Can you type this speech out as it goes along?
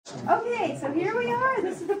Okay, so here we are.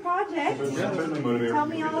 This is the project. Tell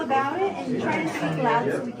me all about it and try to speak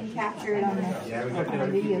loud so we can capture it on the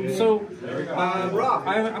video. So,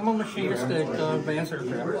 I'm a machinist at Advanced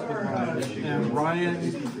Aircraft, and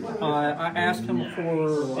Ryan, I asked him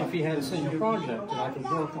if he had a single project that I could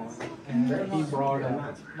work on, and he brought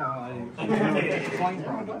up a plane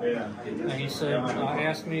project, and he said,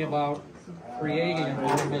 asked me about creating an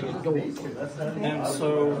automated door, and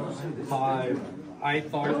so I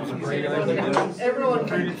thought it was a great idea. Everyone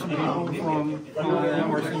recruited some people from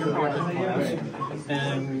our senior project class,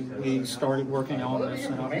 and we started working on this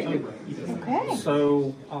in October. Okay.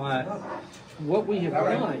 So what we have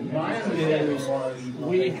done is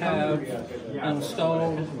we have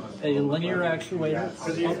installed a linear actuator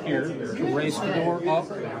up here to raise the door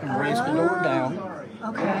up and raise the door down.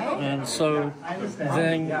 Okay. And so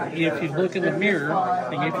then if you look in the mirror,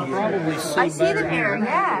 and you can probably see I see better the mirror, here.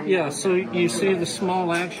 yeah. Yeah, so you see the small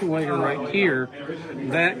actuator right here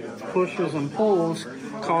that pushes and pulls,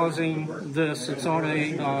 causing this. It's on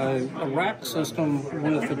a rack system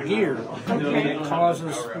with a gear, and it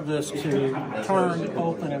causes this to turn,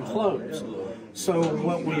 open, and close. So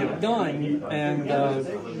what we have done, and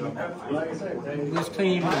this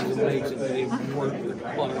team is amazing. They've worked with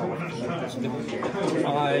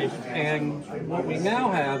and what we now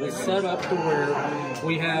have is set up to where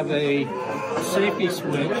we have a safety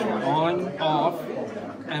switch on, off,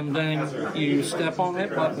 and then you step on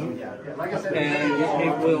that button, and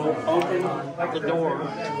it will open the door,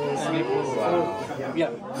 and it will close.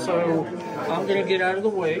 Yeah, so I'm going to get out of the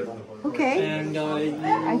way. Okay. And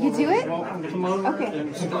you do it? Welcome to come over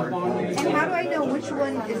and step on. And how do I know which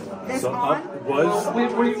one is this on? Up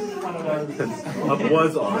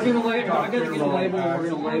was on. We're gonna label. I gotta get a label. We're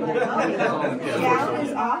gonna label. Down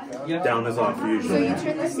is off. Yep. Down is off So usually. you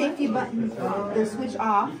turn the safety button, the switch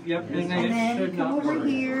off. Yep. And then come over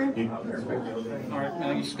here. All right. Now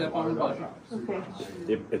you step on the button. Okay.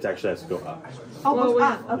 It actually has to go up. Oh, it's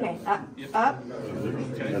up. Okay. Up. Up.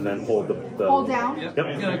 And then hold the Hold down. Yep. You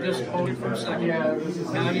gotta just hold it for a second.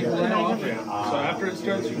 Now you let off. So after it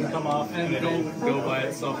starts, you can come off and it'll go by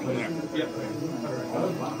itself from there. Yep.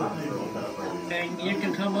 And you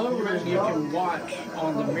can come over and you can watch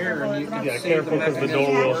on the mirror and you can see careful because the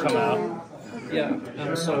door will come out. Yeah.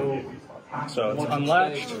 And so it's once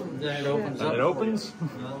unlatched, then it opens up. it opens.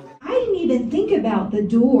 I didn't even think about the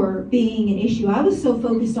door being an issue. I was so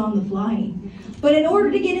focused on the flying. But in order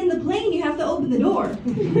to get in the plane, you have to open the door.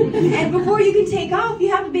 And before you can take off, you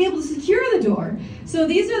have to be able to secure the door. So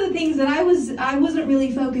these are the things that I wasn't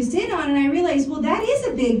really focused in on, and I realized, well, that is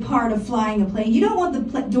a big part of flying a plane. You don't want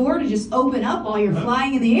the door to just open up while you're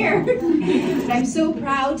flying in the air. And I'm so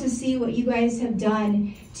proud to see what you guys have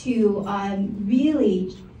done to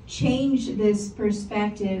really change this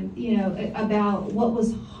perspective, about what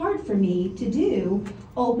was hard for me to do,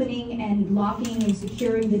 opening and locking and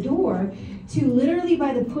securing the door, to literally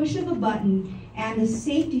by the push of a button and the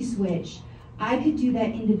safety switch, I could do that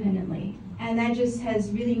independently. And that just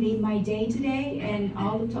has really made my day today, and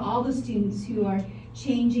to all the students who are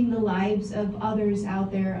changing the lives of others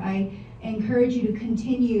out there, I encourage you to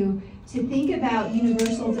continue to think about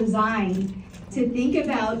universal design, to think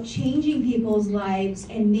about changing people's lives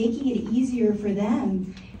and making it easier for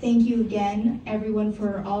them. Thank you again, everyone,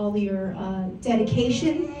 for all your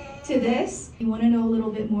dedication to this. If you want to know a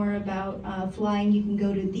little bit more about flying, you can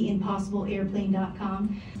go to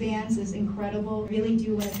theimpossibleairplane.com. Vans is incredible. Really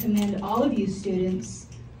do want to commend all of you students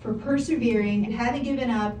for persevering and haven't given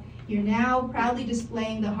up. You're now proudly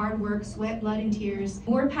displaying the hard work, sweat, blood, and tears.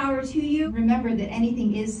 More power to you. Remember that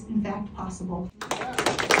anything is, in fact, possible. And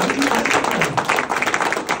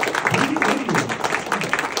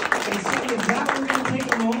so with that, we're going to take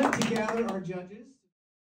a moment to gather our judges.